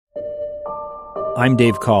I'm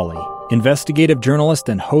Dave Cawley, investigative journalist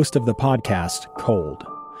and host of the podcast Cold.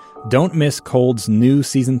 Don't miss Cold's new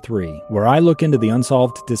Season 3, where I look into the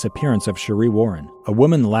unsolved disappearance of Sheree Warren, a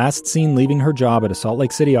woman last seen leaving her job at a Salt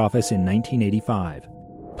Lake City office in 1985.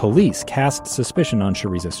 Police cast suspicion on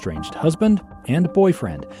Sheree's estranged husband and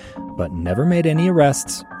boyfriend, but never made any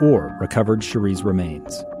arrests or recovered Sheree's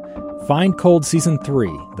remains. Find Cold Season 3,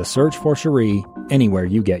 The Search for Sheree, anywhere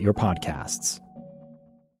you get your podcasts.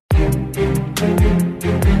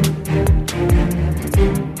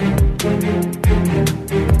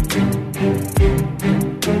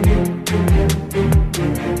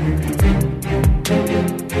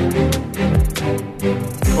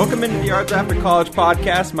 Welcome into the Yards After College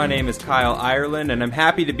podcast. My name is Kyle Ireland, and I'm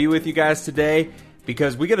happy to be with you guys today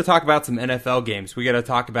because we got to talk about some NFL games. We got to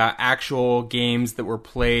talk about actual games that were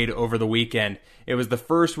played over the weekend. It was the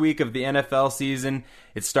first week of the NFL season.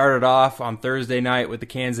 It started off on Thursday night with the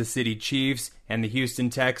Kansas City Chiefs and the Houston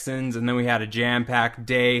Texans, and then we had a jam-packed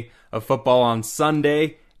day of football on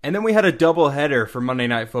Sunday, and then we had a doubleheader for Monday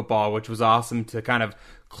Night Football, which was awesome to kind of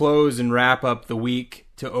close and wrap up the week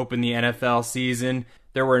to open the NFL season.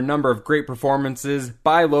 There were a number of great performances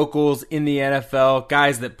by locals in the NFL,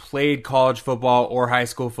 guys that played college football or high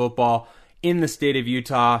school football in the state of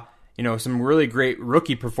Utah. You know, some really great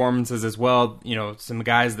rookie performances as well. You know, some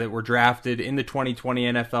guys that were drafted in the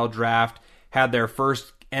 2020 NFL draft had their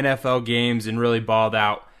first NFL games and really balled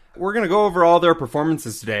out. We're going to go over all their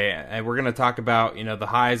performances today, and we're going to talk about, you know, the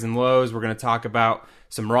highs and lows. We're going to talk about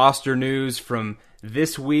some roster news from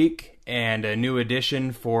this week and a new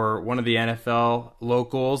addition for one of the NFL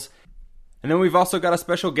locals. And then we've also got a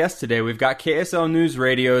special guest today. We've got KSL News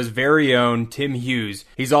Radio's very own Tim Hughes.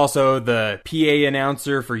 He's also the PA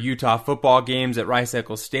announcer for Utah football games at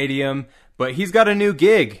Rice-Eccles Stadium, but he's got a new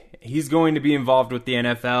gig. He's going to be involved with the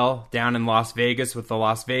NFL down in Las Vegas with the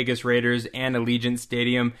Las Vegas Raiders and Allegiant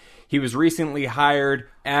Stadium. He was recently hired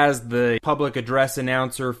as the public address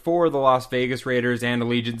announcer for the Las Vegas Raiders and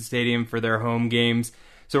Allegiant Stadium for their home games.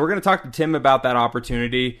 So we're going to talk to Tim about that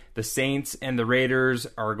opportunity. The Saints and the Raiders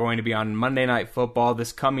are going to be on Monday Night Football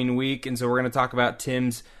this coming week, and so we're going to talk about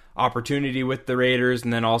Tim's opportunity with the Raiders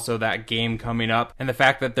and then also that game coming up and the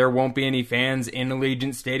fact that there won't be any fans in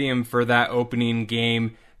Allegiant Stadium for that opening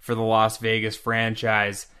game for the Las Vegas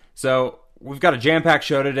franchise. So we've got a jam-packed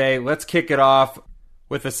show today. Let's kick it off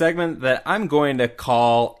with a segment that I'm going to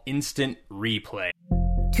call Instant Replay.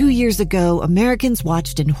 2 years ago, Americans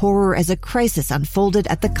watched in horror as a crisis unfolded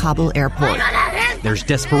at the Kabul airport. There's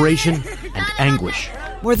desperation and anguish.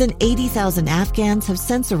 More than 80,000 Afghans have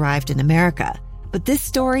since arrived in America, but this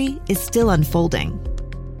story is still unfolding.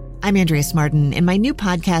 I'm Andrea Smartin. In my new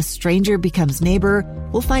podcast, Stranger Becomes Neighbor,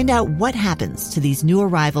 we'll find out what happens to these new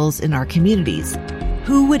arrivals in our communities.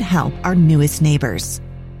 Who would help our newest neighbors?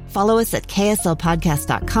 Follow us at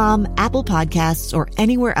kslpodcast.com, Apple Podcasts, or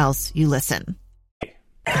anywhere else you listen.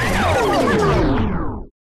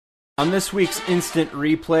 On this week's Instant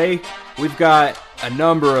Replay, we've got a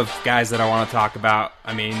number of guys that I want to talk about.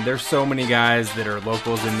 I mean, there's so many guys that are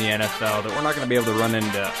locals in the NFL that we're not going to be able to run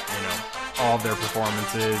into, all of their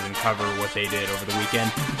performances and cover what they did over the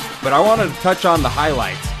weekend. But I wanted to touch on the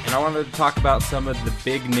highlights, and I wanted to talk about some of the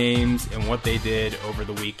big names and what they did over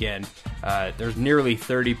the weekend. There's nearly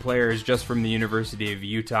 30 players just from the University of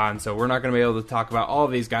Utah, and so we're not going to be able to talk about all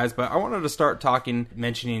of these guys, but I wanted to start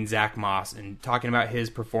mentioning Zach Moss and talking about his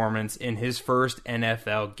performance in his first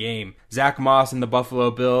NFL game. Zach Moss and the Buffalo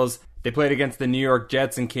Bills, they played against the New York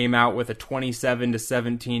Jets and came out with a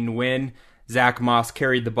 27-17 win. Zach Moss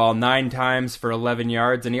carried the ball 9 times for 11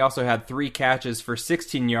 yards, and he also had 3 catches for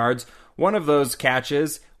 16 yards. One of those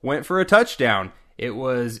catches went for a touchdown. It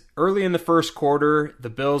was early in the first quarter. The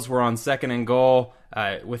Bills were on 2nd and goal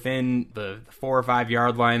within the 4 or 5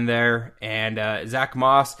 yard line there, and Zach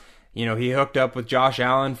Moss, he hooked up with Josh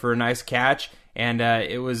Allen for a nice catch, and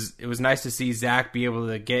it was nice to see Zach be able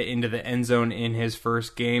to get into the end zone in his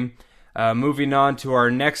first game. Moving on to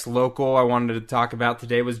our next local I wanted to talk about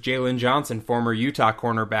today was Jalen Johnson, former Utah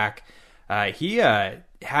cornerback. He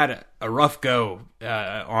had a rough go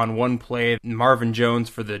on one play. Marvin Jones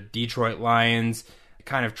for the Detroit Lions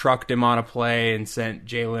kind of trucked him on a play and sent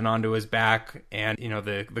Jalen onto his back. And,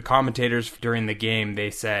 the commentators during the game,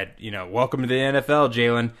 they said, welcome to the NFL,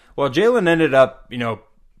 Jalen. Well, Jalen ended up,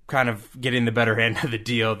 kind of getting the better end of the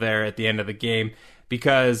deal there at the end of the game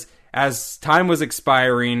because As time was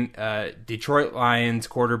expiring, Detroit Lions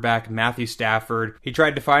quarterback Matthew Stafford, he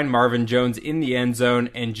tried to find Marvin Jones in the end zone,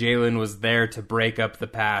 and Jalen was there to break up the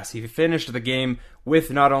pass. He finished the game with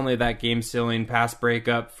not only that game-sealing pass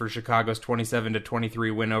breakup for Chicago's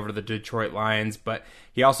 27-23 win over the Detroit Lions, but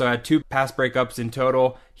he also had 2 pass breakups in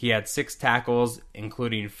total. He had 6 tackles,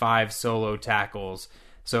 including 5 solo tackles.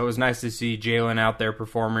 So it was nice to see Jalen out there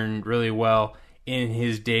performing really well in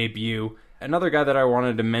his debut. Another guy that I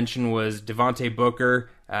wanted to mention was Devontae Booker.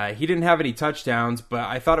 He didn't have any touchdowns, but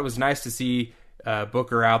I thought it was nice to see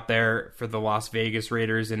Booker out there for the Las Vegas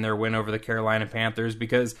Raiders in their win over the Carolina Panthers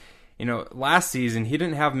because, last season he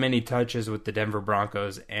didn't have many touches with the Denver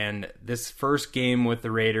Broncos, and this first game with the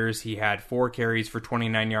Raiders, he had 4 carries for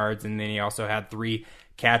 29 yards, and then he also had 3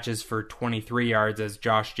 catches for 23 yards as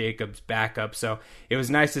Josh Jacobs' backup. So it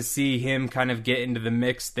was nice to see him kind of get into the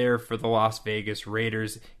mix there for the Las Vegas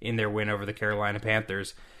Raiders in their win over the Carolina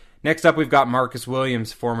Panthers. Next up, we've got Marcus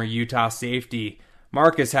Williams, former Utah safety.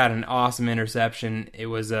 Marcus had an awesome interception. It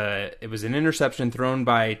was an interception thrown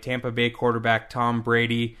by Tampa Bay quarterback Tom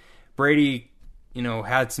Brady. Brady,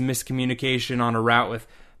 had some miscommunication on a route with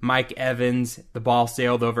Mike Evans. The ball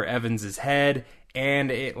sailed over Evans' head,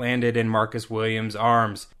 and it landed in Marcus Williams'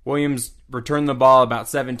 arms. Williams returned the ball about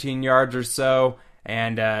 17 yards or so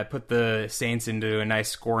and put the Saints into a nice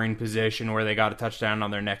scoring position where they got a touchdown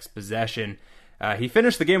on their next possession. He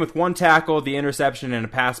finished the game with 1 tackle, the interception, and a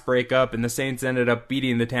pass breakup, and the Saints ended up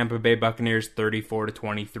beating the Tampa Bay Buccaneers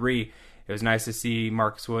 34-23. It was nice to see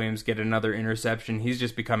Marcus Williams get another interception. He's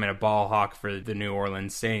just becoming a ball hawk for the New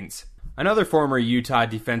Orleans Saints. Another former Utah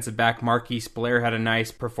defensive back, Marquise Blair, had a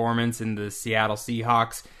nice performance in the Seattle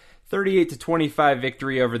Seahawks. 38-25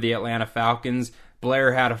 victory over the Atlanta Falcons.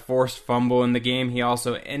 Blair had a forced fumble in the game. He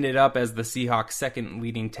also ended up as the Seahawks' second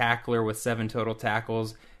leading tackler with 7 total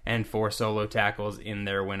tackles and 4 solo tackles in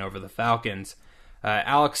their win over the Falcons.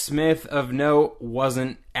 Alex Smith, of note,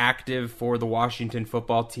 wasn't active for the Washington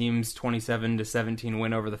football team's 27-17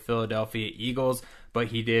 win over the Philadelphia Eagles, but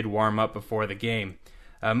he did warm up before the game.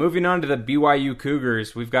 Moving on to the BYU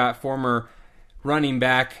Cougars, we've got former running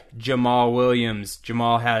back Jamal Williams.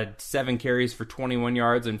 Jamal had 7 carries for 21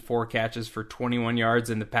 yards and 4 catches for 21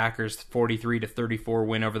 yards in the Packers' 43-34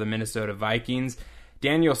 win over the Minnesota Vikings.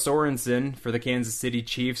 Daniel Sorensen for the Kansas City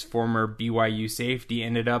Chiefs, former BYU safety,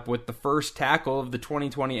 ended up with the first tackle of the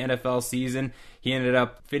 2020 NFL season. He ended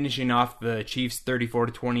up finishing off the Chiefs'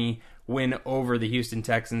 34-20 win over the Houston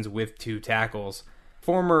Texans with 2 tackles.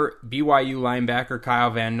 Former BYU linebacker Kyle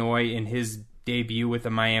Van Noy, in his debut with the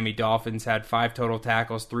Miami Dolphins, had 5 total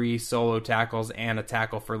tackles, 3 solo tackles, and a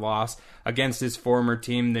tackle for loss against his former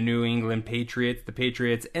team, the New England Patriots. The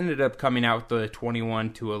Patriots ended up coming out with a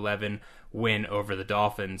 21-11 win over the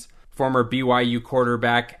Dolphins. Former BYU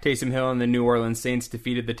quarterback Taysom Hill and the New Orleans Saints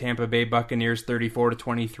defeated the Tampa Bay Buccaneers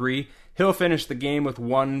 34-23. Hill finished the game with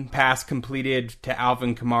 1 pass completed to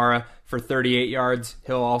Alvin Kamara for 38 yards.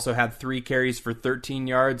 Hill also had 3 carries for 13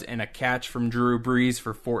 yards and a catch from Drew Brees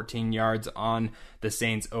for 14 yards on the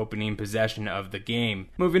Saints' opening possession of the game.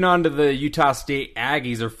 Moving on to the Utah State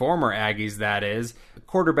Aggies, or former Aggies that is.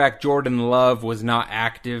 Quarterback Jordan Love was not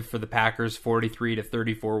active for the Packers'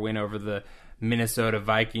 43-34 win over the Minnesota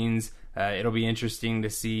Vikings. It'll be interesting to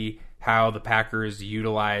see how the Packers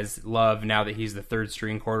utilize Love now that he's the 3rd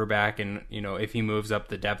string quarterback, and if he moves up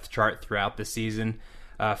the depth chart throughout the season.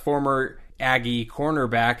 Former Aggie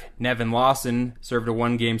cornerback Nevin Lawson served a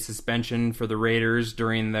 1-game suspension for the Raiders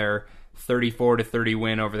during their 34-30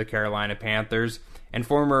 win over the Carolina Panthers. And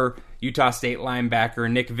former Utah State linebacker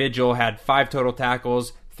Nick Vigil had 5 total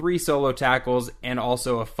tackles, 3 solo tackles, and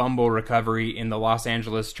also a fumble recovery in the Los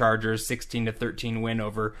Angeles Chargers' 16-13 win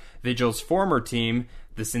over Vigil's former team,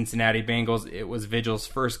 the Cincinnati Bengals. It was Vigil's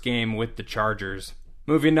first game with the Chargers.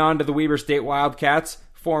 Moving on to the Weber State Wildcats,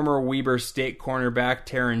 former Weber State cornerback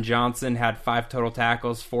Taron Johnson had 5 total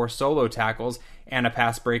tackles, 4 solo tackles, and a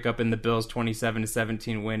pass breakup in the Bills'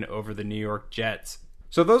 27-17 win over the New York Jets.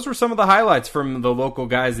 So those were some of the highlights from the local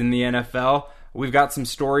guys in the NFL. We've got some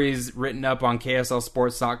stories written up on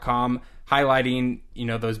KSLSports.com highlighting,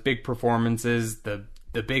 those big performances, the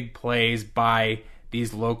big plays by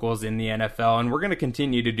these locals in the NFL, and we're going to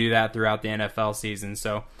continue to do that throughout the NFL season.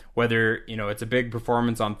 So whether, it's a big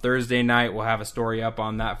performance on Thursday night, we'll have a story up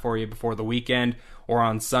on that for you before the weekend, or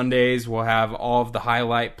on Sundays, we'll have all of the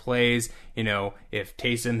highlight plays. If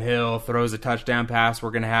Taysom Hill throws a touchdown pass,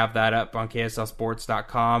 we're going to have that up on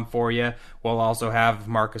KSLSports.com for you. We'll also have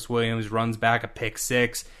Marcus Williams runs back a pick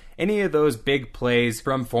 6. any of those big plays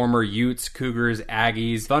from former Utes, Cougars,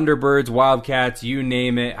 Aggies, Thunderbirds, Wildcats, you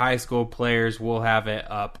name it, high school players, will have it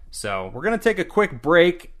up. So we're going to take a quick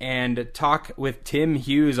break and talk with Tim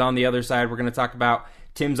Hughes on the other side. We're going to talk about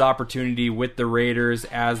Tim's opportunity with the Raiders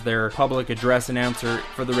as their public address announcer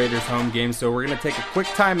for the Raiders home game. So we're going to take a quick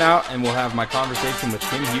timeout, and we'll have my conversation with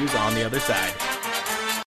Tim Hughes on the other side.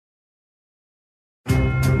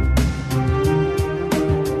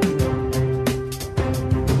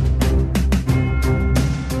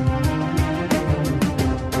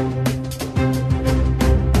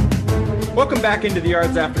 Welcome back into the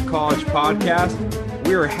Yards After College podcast.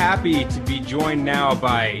 We are happy to be joined now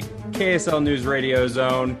by KSL News Radio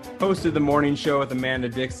Zone, host of the morning show with Amanda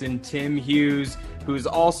Dixon, Tim Hughes, who's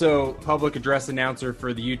also public address announcer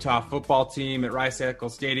for the Utah football team at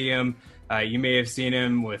Rice-Eccles Stadium. You may have seen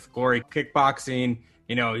him with Glory Kickboxing.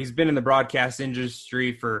 You know, he's been in the broadcast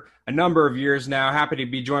industry for a number of years now. Happy to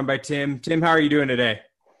be joined by Tim. Tim, how are you doing today?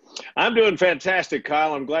 I'm doing fantastic,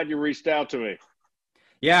 Kyle. I'm glad you reached out to me.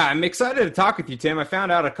 Yeah, I'm excited to talk with you, Tim. I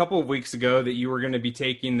found out a couple of weeks ago that you were going to be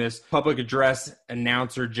taking this public address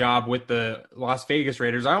announcer job with the Las Vegas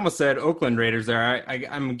Raiders. I almost said Oakland Raiders there.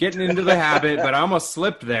 I'm getting into the habit, but I almost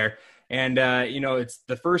slipped there. And, it's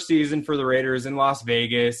the first season for the Raiders in Las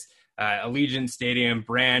Vegas, Allegiant Stadium,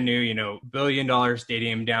 brand new, $1 billion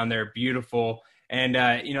stadium down there, beautiful. And,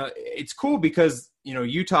 it's cool because,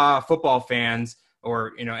 Utah football fans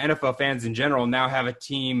or, NFL fans in general now have a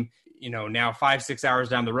team now 5-6 hours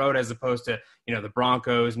down the road, as opposed to, the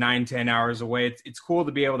Broncos 9-10 hours away. It's cool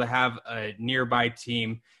to be able to have a nearby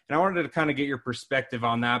team. And I wanted to kind of get your perspective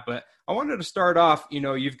on that. But I wanted to start off,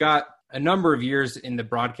 you've got a number of years in the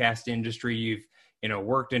broadcast industry. You've,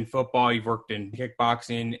 worked in football, you've worked in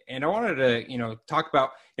kickboxing. And I wanted to, talk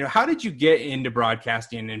about, how did you get into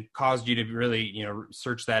broadcasting and caused you to really,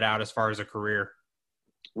 search that out as far as a career?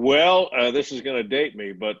 Well, this is going to date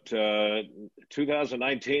me, but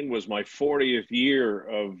 2019 was my 40th year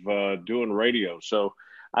of doing radio. So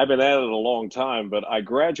I've been at it a long time, but I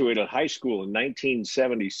graduated high school in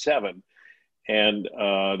 1977. And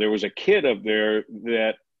there was a kid up there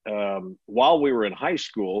that while we were in high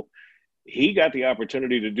school, he got the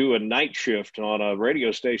opportunity to do a night shift on a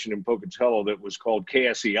radio station in Pocatello that was called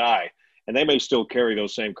KSEI. And they may still carry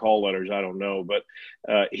those same call letters. I don't know. But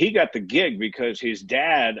he got the gig because his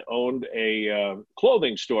dad owned a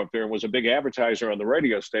clothing store up there and was a big advertiser on the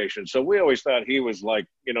radio station. So we always thought he was like,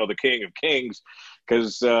 the king of kings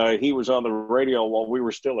because he was on the radio while we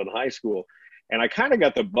were still in high school. And I kind of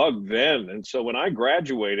got the bug then. And so when I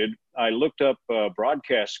graduated, I looked up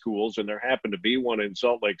broadcast schools, and there happened to be one in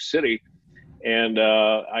Salt Lake City. And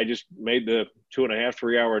I just made the 2.5,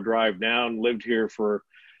 3 hour drive down, lived here for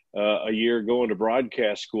a year going to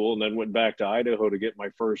broadcast school, and then went back to Idaho to get my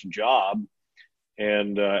first job.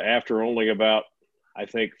 And after only about, I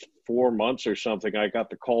think, 4 months or something, I got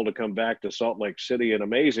the call to come back to Salt Lake City. And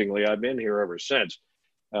amazingly, I've been here ever since.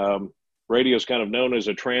 Radio is kind of known as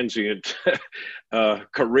a transient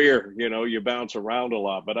career. You bounce around a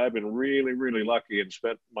lot, but I've been really, really lucky and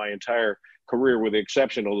spent my entire career, with the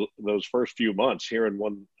exception of those first few months, here in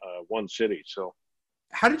one city. So.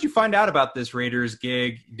 How did you find out about this Raiders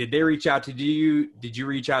gig? Did they reach out to you? Did you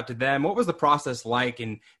reach out to them? What was the process like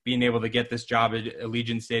in being able to get this job at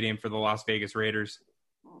Allegiant Stadium for the Las Vegas Raiders?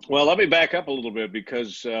 Well, let me back up a little bit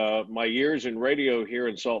because my years in radio here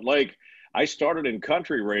in Salt Lake, I started in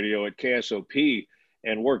country radio at KSOP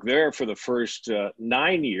and worked there for the first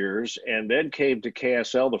 9 years, and then came to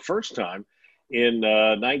KSL the first time in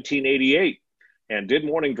 1988 and did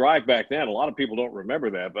morning drive back then. A lot of people don't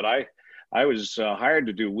remember that, but I was hired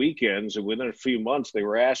to do weekends, and within a few months, they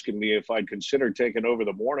were asking me if I'd consider taking over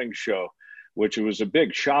the morning show, which was a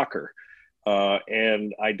big shocker.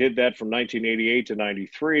 And I did that from 1988 to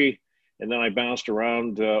 93, and then I bounced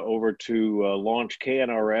around over to launch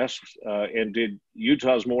KNRS and did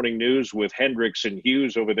Utah's Morning News with Hendricks and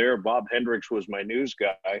Hughes over there. Bob Hendricks was my news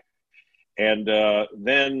guy. And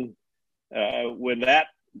then when that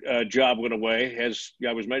job went away, as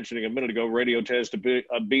I was mentioning a minute ago, radio tends to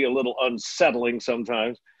be a little unsettling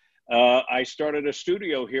sometimes. I started a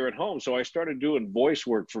studio here at home. So I started doing voice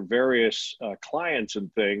work for various clients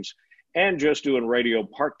and things, and just doing radio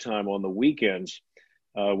part-time on the weekends,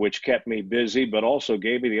 which kept me busy, but also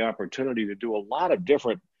gave me the opportunity to do a lot of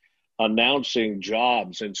different announcing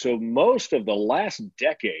jobs. And so most of the last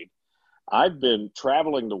decade, I've been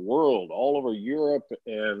traveling the world, all over Europe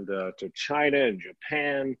and to China and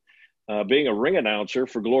Japan, being a ring announcer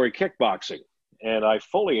for Glory Kickboxing. And I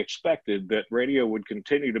fully expected that radio would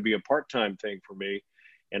continue to be a part-time thing for me,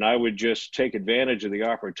 and I would just take advantage of the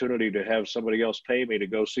opportunity to have somebody else pay me to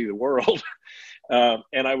go see the world.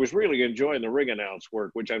 And I was really enjoying the ring announce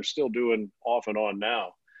work, which I'm still doing off and on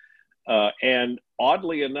now. And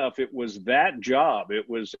oddly enough, it was that job. It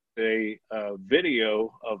was a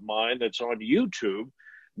video of mine that's on YouTube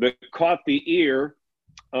that caught the ear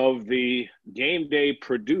of the game day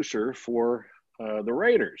producer for the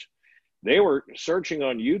Raiders. They were searching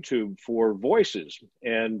on YouTube for voices,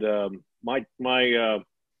 and my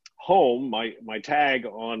tag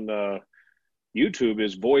on YouTube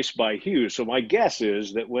is Voice by Hugh. So my guess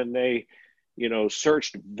is that when they,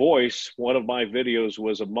 searched voice, one of my videos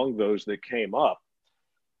was among those that came up,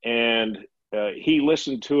 and he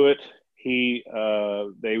listened to it.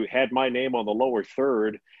 They had my name on the lower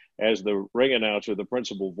third as the ring announcer, the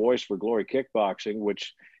principal voice for Glory Kickboxing,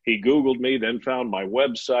 which he Googled me, then found my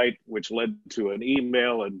website, which led to an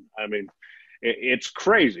email. And I mean, it's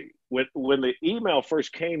crazy. When the email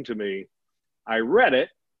first came to me, I read it.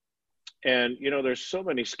 And, there's so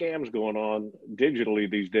many scams going on digitally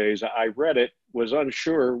these days. I read it, was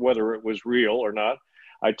unsure whether it was real or not.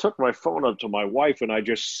 I took my phone up to my wife and I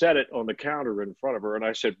just set it on the counter in front of her. And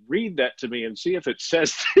I said, read that to me and see if it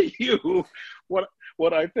says to you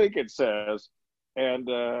what I think it says. And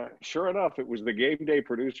sure enough, it was the game day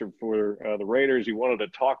producer for the Raiders. He wanted to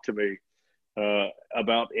talk to me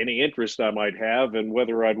about any interest I might have and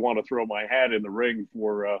whether I'd want to throw my hat in the ring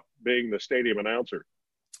for being the stadium announcer.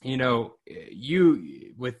 You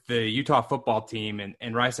with the Utah football team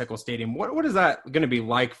and Rice-Eccles Stadium, what is that going to be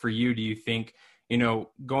like for you, do you think,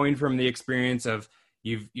 going from the experience of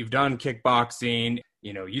you've done kickboxing,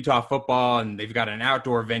 Utah football, and they've got an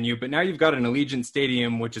outdoor venue, but now you've got an Allegiant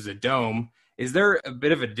Stadium, which is a dome. Is there a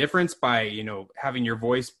bit of a difference by, having your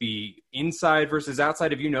voice be inside versus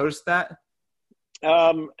outside? Have you noticed that?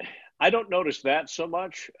 I don't notice that so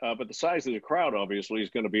much, but the size of the crowd obviously is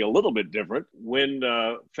going to be a little bit different. When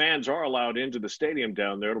fans are allowed into the stadium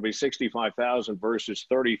down there, it'll be 65,000 versus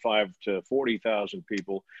 35 to 40,000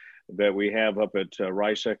 people that we have up at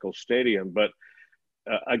Rice-Eccles Stadium. But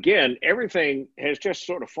again, everything has just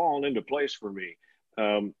sort of fallen into place for me.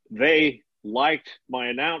 They liked my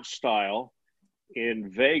announce style in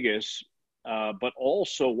Vegas, but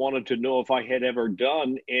also wanted to know if I had ever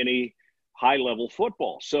done any high-level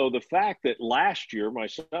football. So the fact that last year, my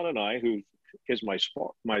son and I, who is my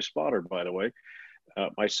spotter, by the way,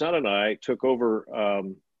 my son and I took over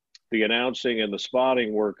the announcing and the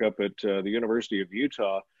spotting work up at the University of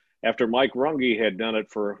Utah after Mike Runge had done it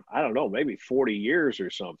for, I don't know, maybe 40 years or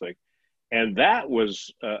something. And that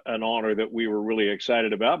was an honor that we were really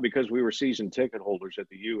excited about because we were season ticket holders at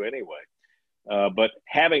the U anyway. But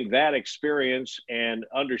having that experience and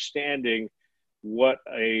understanding what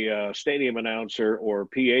a stadium announcer or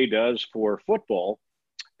PA does for football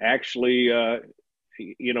actually,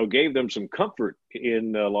 gave them some comfort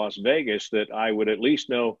in Las Vegas that I would at least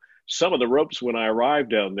know some of the ropes when I arrived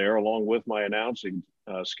down there, along with my announcing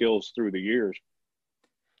skills through the years.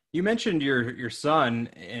 You mentioned your son,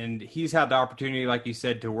 and he's had the opportunity, like you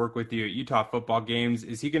said, to work with you at Utah football games.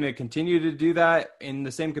 Is he going to continue to do that in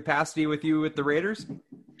the same capacity with you with the Raiders?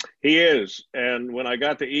 He is. And when I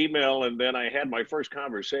got the email and then I had my first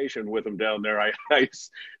conversation with him down there, I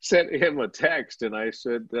sent him a text and I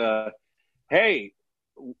said, hey,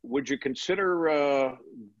 would you consider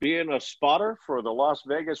being a spotter for the Las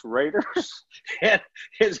Vegas Raiders? And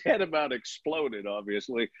his head about exploded,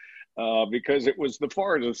 obviously, because it was the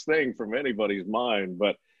farthest thing from anybody's mind.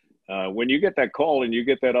 But when you get that call and you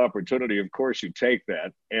get that opportunity, of course you take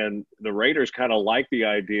that. And the Raiders kind of like the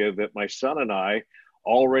idea that my son and I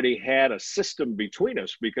already had a system between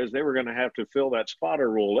us because they were going to have to fill that spotter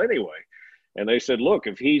role anyway. And they said, look,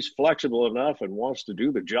 if he's flexible enough and wants to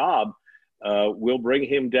do the job, we'll bring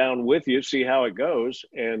him down with you, see how it goes.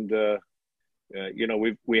 And,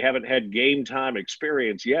 we haven't had game time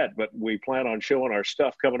experience yet, but we plan on showing our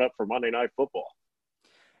stuff coming up for Monday Night Football.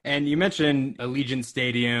 And you mentioned Allegiant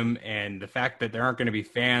Stadium and the fact that there aren't going to be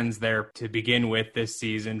fans there to begin with this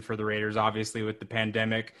season for the Raiders. Obviously, with the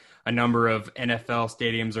pandemic, a number of NFL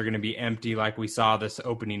stadiums are going to be empty like we saw this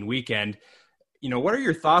opening weekend. What are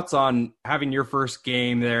your thoughts on having your first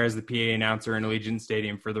game there as the PA announcer in Allegiant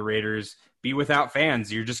Stadium for the Raiders be without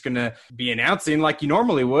fans? You're just going to be announcing like you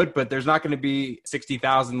normally would, but there's not going to be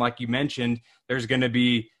 60,000 like you mentioned. There's going to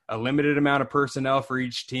be a limited amount of personnel for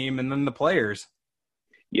each team and then the players.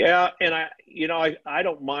 Yeah, and I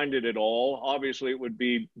don't mind it at all. Obviously, it would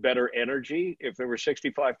be better energy if there were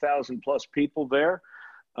 65,000 plus people there.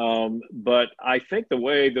 But I think the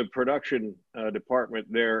way the production department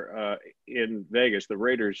there in Vegas, the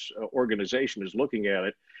Raiders organization, is looking at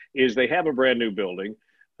it is they have a brand new building.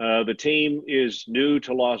 The team is new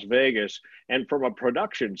to Las Vegas, and from a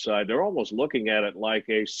production side, they're almost looking at it like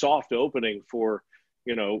a soft opening for,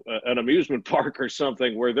 an amusement park or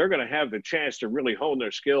something, where they're going to have the chance to really hone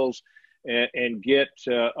their skills and get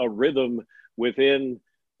a rhythm within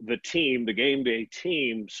the team, the game day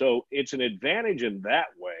team. So it's an advantage in that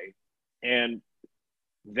way. And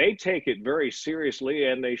they take it very seriously,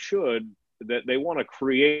 and they should, that they want to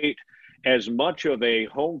create as much of a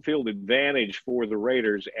home field advantage for the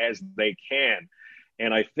Raiders as they can.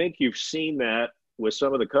 And I think you've seen that with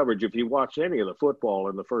some of the coverage. If you watch any of the football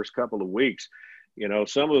in the first couple of weeks,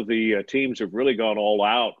 some of the teams have really gone all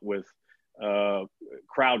out with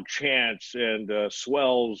crowd chants and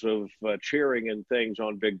swells of cheering and things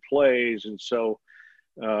on big plays. And so,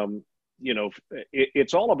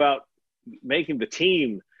 it's all about making the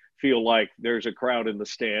team feel like there's a crowd in the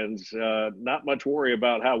stands. Not much worry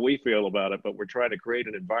about how we feel about it, but we're trying to create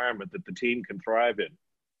an environment that the team can thrive in.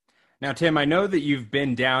 Now, Tim, I know that you've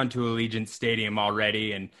been down to Allegiant Stadium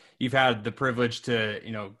already, and you've had the privilege to,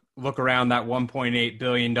 look around that $1.8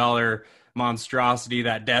 billion monstrosity,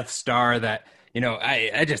 that Death Star that,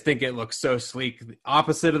 I just think it looks so sleek.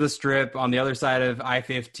 Opposite of the Strip, on the other side of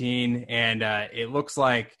I-15, and it looks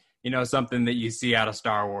like, something that you see out of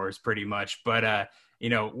Star Wars pretty much. But,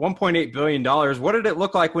 $1.8 billion, what did it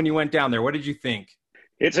look like when you went down there? What did you think?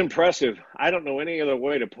 It's impressive. I don't know any other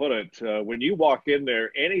way to put it. When you walk in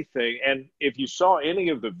there, anything, and if you saw any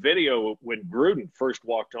of the video when Gruden first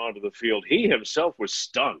walked onto the field, he himself was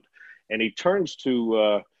stunned. And he turns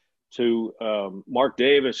to Mark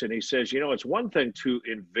Davis and he says, it's one thing to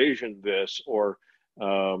envision this or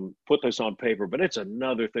put this on paper, but it's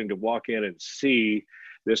another thing to walk in and see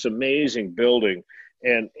this amazing building.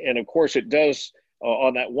 And of course, it does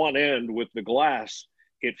on that one end with the glass,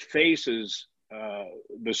 it faces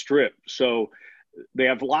the Strip. So they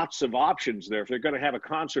have lots of options there. If they're going to have a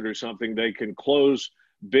concert or something, they can close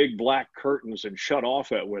big black curtains and shut off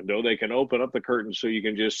that window. They can open up the curtains so you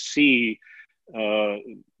can just see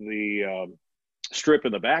the Strip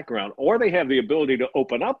in the background, or they have the ability to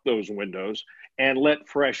open up those windows and let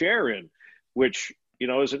fresh air in, which,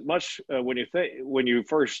 isn't much when you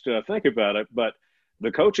first think about it, but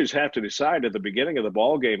the coaches have to decide at the beginning of the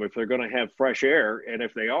ball game if they're going to have fresh air, and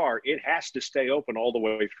if they are, it has to stay open all the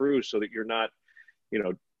way through so that you're not,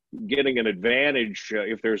 getting an advantage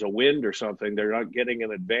if there's a wind or something. They're not getting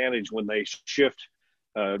an advantage when they shift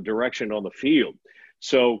direction on the field.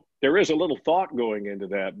 So there is a little thought going into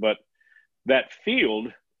that, but that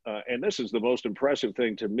field, and this is the most impressive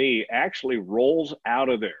thing to me, actually rolls out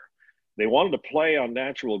of there. They wanted to play on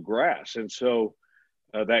natural grass, and so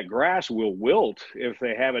that grass will wilt if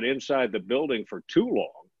they have it inside the building for too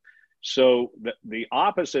long. So the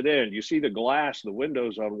opposite end, you see the glass, the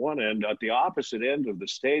windows on one end, at the opposite end of the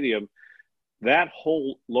stadium, that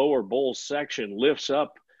whole lower bowl section lifts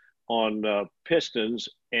up on pistons,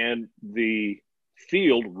 and the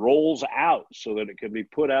field rolls out so that it can be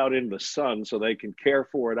put out in the sun so they can care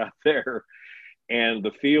for it out there. And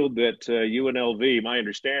the field that UNLV, my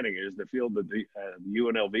understanding is the field that the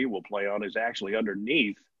UNLV will play on is actually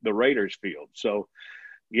underneath the Raiders field. So,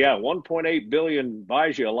 yeah, $1.8 billion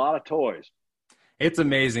buys you a lot of toys. It's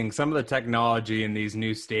amazing. Some of the technology in these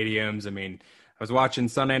new stadiums. I mean, I was watching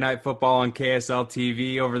Sunday Night Football on KSL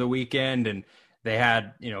TV over the weekend, and they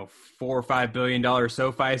had, $4 or $5 billion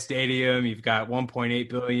SoFi Stadium. You've got $1.8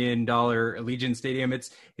 billion Allegiant Stadium.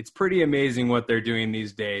 It's pretty amazing what they're doing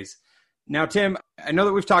these days. Now, Tim, I know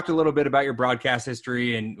that we've talked a little bit about your broadcast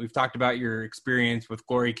history, and we've talked about your experience with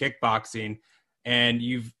Glory Kickboxing, and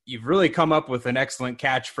you've really come up with an excellent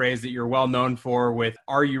catchphrase that you're well known for with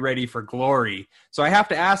 "Are you ready for glory?" So I have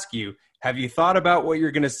to ask you, have you thought about what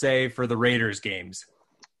you're going to say for the Raiders games?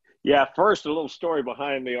 Yeah, first, a little story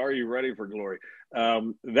behind the "Are you ready for glory?"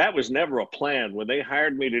 That was never a plan. When they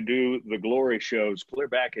hired me to do the Glory shows clear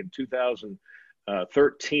back in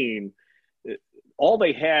 2013, all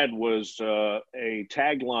they had was a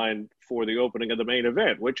tagline for the opening of the main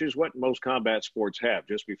event, which is what most combat sports have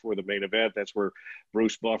just before the main event. That's where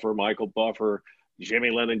Bruce Buffer, Michael Buffer,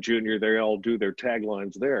 Jimmy Lennon Jr., they all do their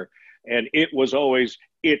taglines there. And it was always,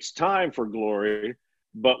 it's time for glory.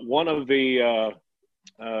 But one of the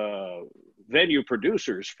venue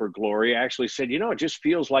producers for Glory actually said, it just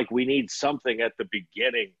feels like we need something at the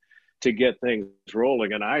beginning to get things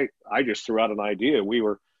rolling. And I just threw out an idea. We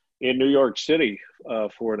were in New York City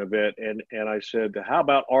for an event, and I said, how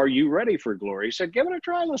about "Are you ready for glory?" He said, give it a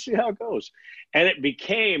try, let's see how it goes. And it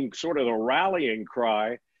became sort of the rallying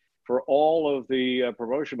cry for all of the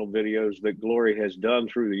promotional videos that Glory has done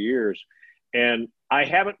through the years. And I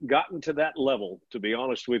haven't gotten to that level, to be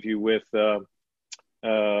honest with you, with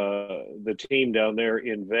the team down there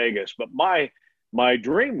in Vegas. But my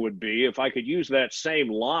dream would be if I could use that same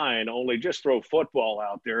line, only just throw football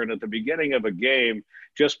out there. And at the beginning of a game,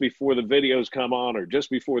 just before the videos come on or just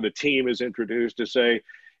before the team is introduced, to say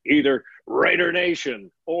either Raider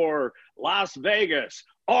Nation or Las Vegas,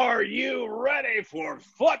 are you ready for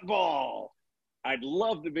football? I'd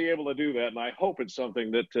love to be able to do that, and I hope it's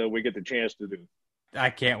something that we get the chance to do. I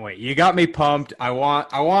can't wait. You got me pumped. I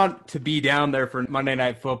want to be down there for Monday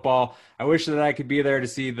Night Football. I wish that I could be there to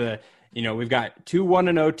see we've got 2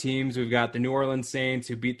 1-0 teams. We've got the New Orleans Saints,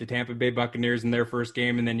 who beat the Tampa Bay Buccaneers in their first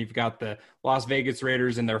game, and then you've got the Las Vegas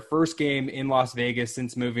Raiders in their first game in Las Vegas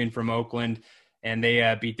since moving from Oakland, and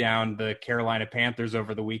they beat down the Carolina Panthers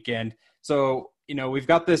over the weekend. So, we've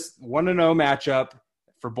got this 1-0 matchup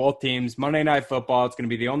for both teams. Monday Night Football, it's going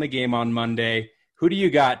to be the only game on Monday. Who do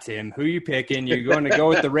you got, Tim? Who are you picking? You going to go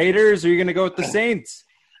with the Raiders, or are you going to go with the Saints?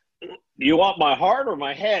 You want my heart or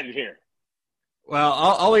my head here? Well,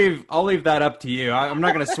 I'll leave that up to you. I'm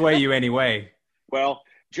not going to sway you anyway. Well,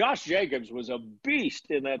 Josh Jacobs was a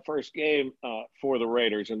beast in that first game for the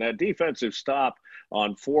Raiders, and that defensive stop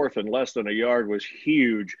on 4th and less than a yard was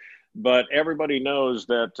huge. But everybody knows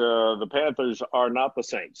that the Panthers are not the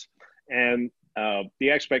Saints, and the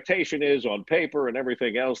expectation is on paper and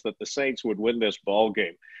everything else that the Saints would win this ball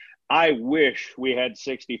game. I wish we had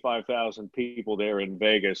 65,000 people there in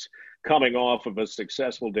Vegas coming off of a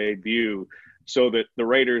successful debut so that the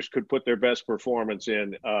Raiders could put their best performance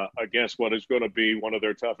in against what is going to be one of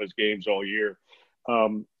their toughest games all year.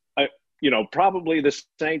 Probably the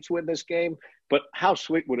Saints win this game, but how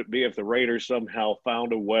sweet would it be if the Raiders somehow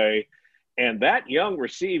found a way? And that young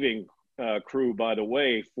receiving crew, by the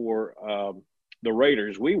way, for the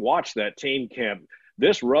Raiders, we watched that team camp.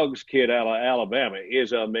 This Ruggs kid out of Alabama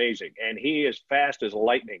is amazing, and he is fast as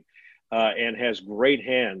lightning and has great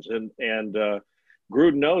hands. And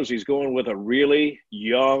Gruden knows he's going with a really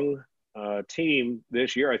young team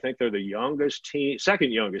this year. I think they're the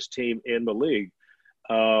second youngest team in the league,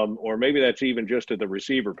 or maybe that's even just at the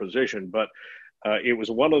receiver position. But it was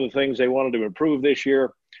one of the things they wanted to improve this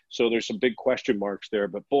year, so there's some big question marks there.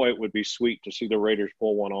 But, boy, it would be sweet to see the Raiders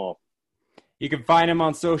pull one off. You can find him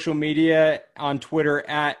on social media, on Twitter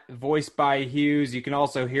at VoiceByHughes. You can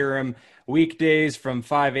also hear him weekdays from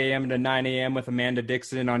 5 a.m. to 9 a.m. with Amanda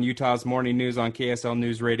Dixon on Utah's Morning News on KSL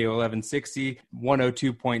News Radio 1160,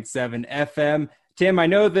 102.7 FM. Tim, I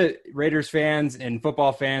know that Raiders fans and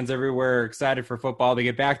football fans everywhere are excited for football to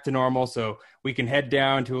get back to normal, so we can head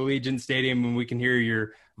down to Allegiant Stadium and we can hear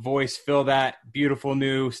your voice fill that beautiful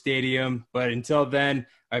new stadium. But until then,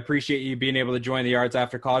 I appreciate you being able to join the Yards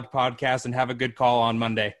After College podcast, and have a good call on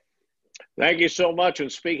Monday. Thank you so much. And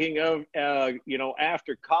speaking of,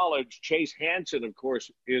 after college, Chase Hansen, of course,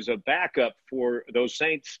 is a backup for those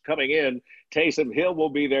Saints coming in. Taysom Hill will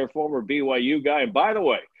be their former BYU guy. And by the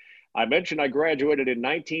way, I mentioned I graduated in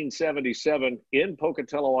 1977 in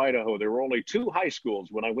Pocatello, Idaho. There were only 2 high schools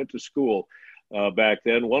when I went to school back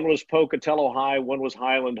then. One was Pocatello High, one was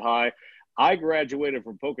Highland High. I graduated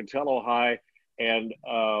from Pocatello High, and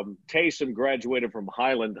Taysom graduated from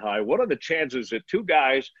Highland High. What are the chances that 2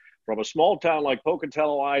 guys from a small town like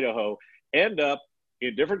Pocatello, Idaho, end up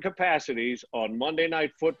in different capacities on Monday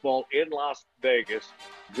Night Football in Las Vegas?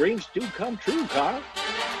 Dreams do come true, Kyle.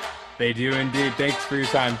 They do indeed. Thanks for your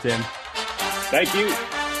time, Tim. Thank you.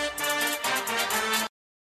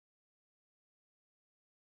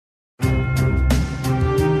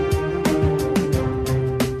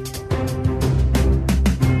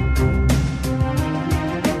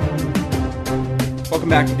 Welcome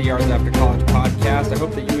back to the Yards After College podcast. I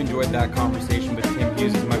hope that you enjoyed that conversation with Tim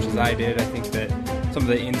Hughes as much as I did. I think that some of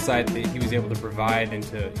the insight that he was able to provide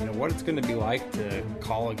into what it's going to be like to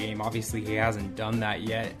call a game. Obviously, he hasn't done that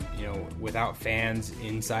yet, without fans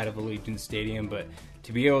inside of Allegiant Stadium. But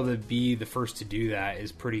to be able to be the first to do that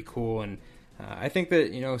is pretty cool. And I think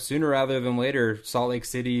that sooner rather than later, Salt Lake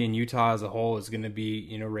City and Utah as a whole is going to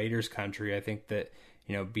be Raiders country. I think that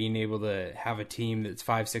being able to have a team that's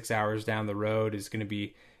 5-6 hours down the road is going to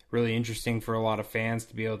be really interesting for a lot of fans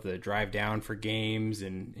to be able to drive down for games.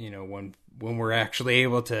 And, when we're actually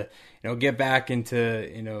able to, get back into,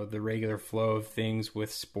 the regular flow of things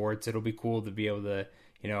with sports, it'll be cool to be able to,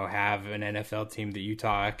 have an NFL team that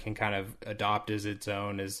Utah can kind of adopt as its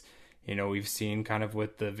own. As, we've seen kind of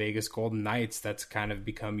with the Vegas Golden Knights, that's kind of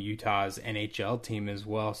become Utah's NHL team as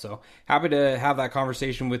well. So happy to have that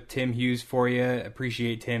conversation with Tim Hughes for you.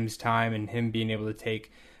 Appreciate Tim's time and him being able to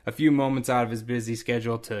take a few moments out of his busy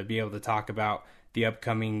schedule to be able to talk about the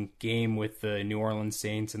upcoming game with the New Orleans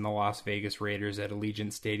Saints and the Las Vegas Raiders at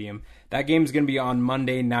Allegiant Stadium. That game is going to be on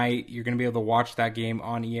Monday night. You're going to be able to watch that game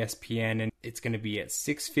on ESPN, and it's going to be at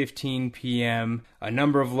 6:15 p.m. A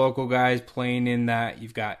number of local guys playing in that.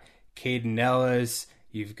 You've got Caden Ellis,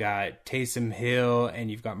 you've got Taysom Hill,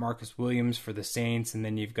 and you've got Marcus Williams for the Saints, and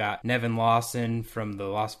then you've got Nevin Lawson from the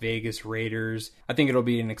Las Vegas Raiders. I think it'll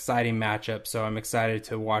be an exciting matchup, so I'm excited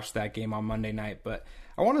to watch that game on Monday night. But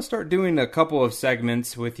I want to start doing a couple of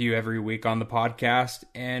segments with you every week on the podcast,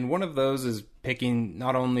 and one of those is picking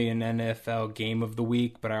not only an NFL game of the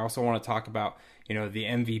week, but I also want to talk about, the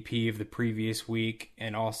MVP of the previous week,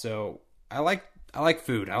 and also I like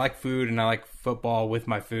food. I like food, and I like football with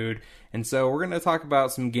my food. And so we're going to talk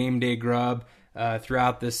about some game day grub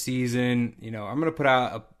throughout this season. I'm going to put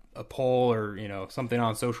out a poll or, something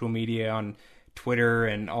on social media, on Twitter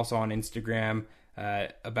and also on Instagram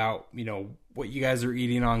about, what you guys are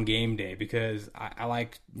eating on game day, because I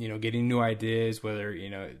like, getting new ideas, whether,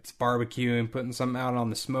 it's barbecuing, putting something out on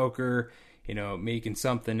the smoker, making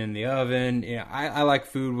something in the oven. I like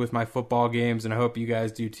food with my football games, and I hope you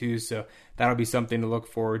guys do too. So that'll be something to look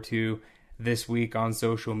forward to this week on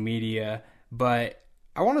social media. But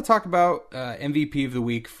I want to talk about MVP of the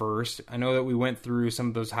week first. I know that we went through some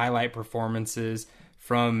of those highlight performances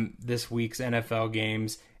from this week's NFL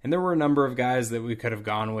games, and there were a number of guys that we could have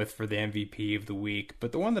gone with for the MVP of the week.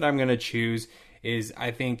 But the one that I'm going to choose is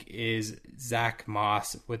Zach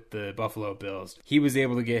Moss with the Buffalo Bills. He was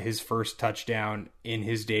able to get his first touchdown in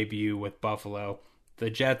his debut with Buffalo. The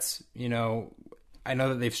Jets, I know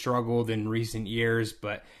that they've struggled in recent years,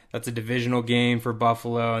 but that's a divisional game for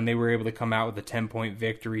Buffalo, and they were able to come out with a 10-point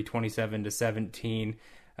victory, 27-17,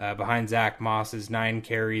 behind Zach Moss's 9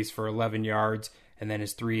 carries for 11 yards, and then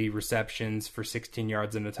his 3 receptions for 16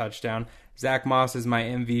 yards and a touchdown. Zach Moss is my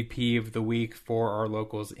MVP of the week for our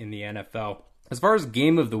locals in the NFL. As far as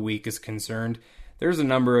game of the week is concerned, there's a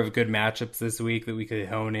number of good matchups this week that we could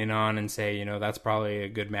hone in on and say, that's probably a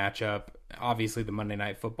good matchup. Obviously, the Monday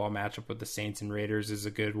Night Football matchup with the Saints and Raiders is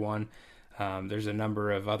a good one. There's a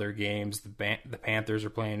number of other games. The Panthers are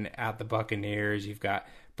playing at the Buccaneers. You've got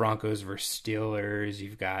Broncos versus Steelers.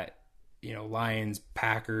 You've got, Lions,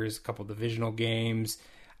 Packers, a couple divisional games.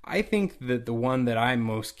 I think that the one that I'm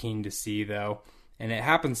most keen to see, though, and it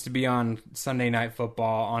happens to be on Sunday Night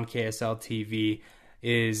Football on KSL TV,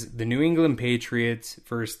 is the New England Patriots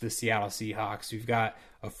versus the Seattle Seahawks. We've got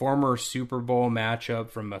a former Super Bowl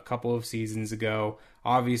matchup from a couple of seasons ago.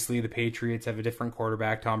 Obviously, the Patriots have a different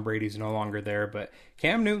quarterback. Tom Brady's no longer there, but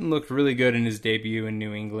Cam Newton looked really good in his debut in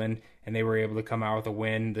New England, and they were able to come out with a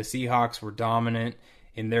win. The Seahawks were dominant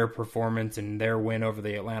in their performance and their win over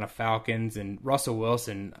the Atlanta Falcons, and Russell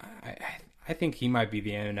Wilson, I think he might be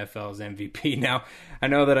the NFL's MVP. Now, I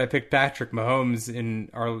know that I picked Patrick Mahomes in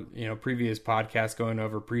our previous podcast going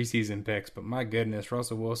over preseason picks, but my goodness,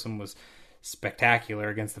 Russell Wilson was spectacular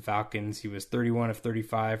against the Falcons. He was 31 of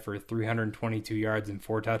 35 for 322 yards and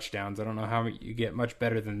 4 touchdowns. I don't know how you get much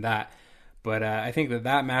better than that. But I think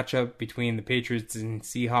that matchup between the Patriots and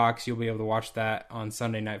Seahawks, you'll be able to watch that on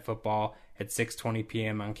Sunday Night Football at 6:20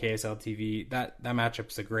 p.m. on KSL TV. That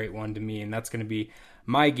matchup's a great one to me, and that's going to be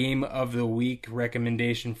my game of the week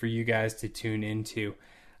recommendation for you guys to tune into.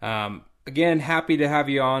 Again, happy to have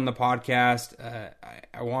you on the podcast.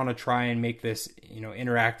 I want to try and make this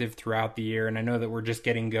interactive throughout the year, and I know that we're just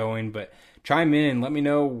getting going, but chime in. Let me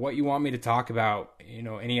know what you want me to talk about.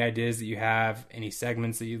 Any ideas that you have, any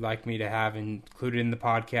segments that you'd like me to have included in the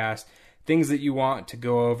podcast, things that you want to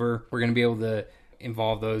go over. We're going to be able to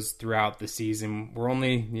involve those throughout the season. We're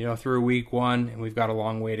only, through week 1, and we've got a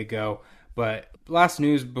long way to go. But last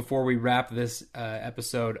news before we wrap this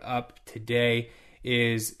episode up today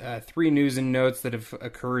is 3 news and notes that have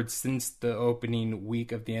occurred since the opening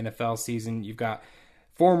week of the NFL season. You've got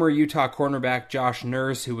former Utah cornerback Josh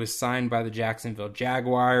Nurse, who was signed by the Jacksonville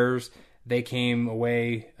Jaguars. They came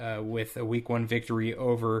away with a week 1 victory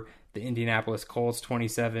over the Indianapolis Colts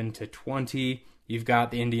 27-20. You've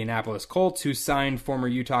got the Indianapolis Colts, who signed former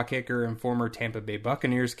Utah kicker and former Tampa Bay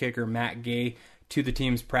Buccaneers kicker Matt Gay to the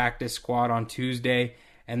team's practice squad on Tuesday.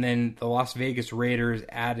 And then the Las Vegas Raiders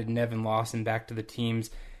added Nevin Lawson back to the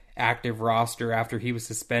team's active roster after he was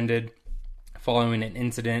suspended following an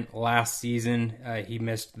incident last season. He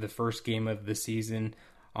missed the first game of the season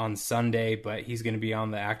on Sunday, but he's going to be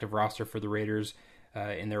on the active roster for the Raiders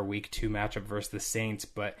in their Week 2 matchup versus the Saints.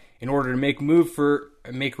 But in order to make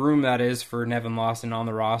room, that is, for Nevin Lawson on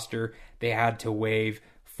the roster, they had to waive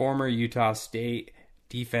former Utah State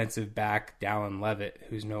defensive back Dallin Leavitt,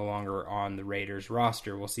 who's no longer on the Raiders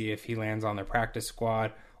roster. We'll see if he lands on their practice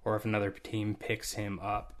squad or if another team picks him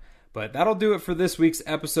up. But that'll do it for this week's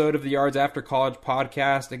episode of the Yards After College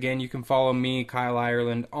podcast. Again, you can follow me, Kyle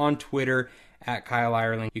Ireland, on Twitter at Kyle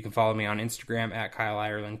Ireland. You can follow me on Instagram at Kyle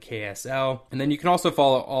Ireland KSL. And then you can also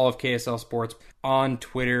follow all of KSL Sports on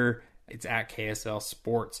Twitter. It's at KSL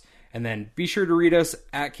Sports. And then be sure to read us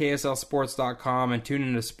at KSLSports.com and tune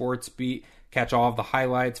into Sports Beat. Catch all of the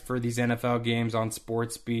highlights for these NFL games on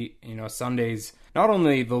Sports Beat. You know, Sundays, not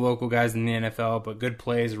only the local guys in the NFL, but good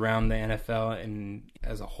plays around the NFL and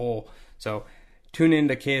as a whole. So tune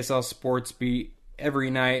into KSL Sports Beat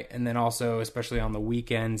every night, and then also especially on the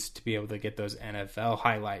weekends to be able to get those NFL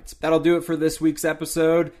highlights. That'll do it for this week's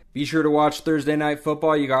episode. Be sure to watch Thursday Night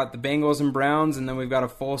Football. You got the Bengals and Browns, and then we've got a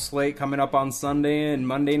full slate coming up on Sunday and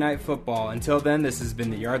Monday Night Football. Until then, this has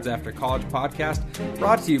been the Yards After College podcast,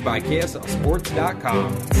 brought to you by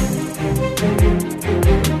KSLSports.com.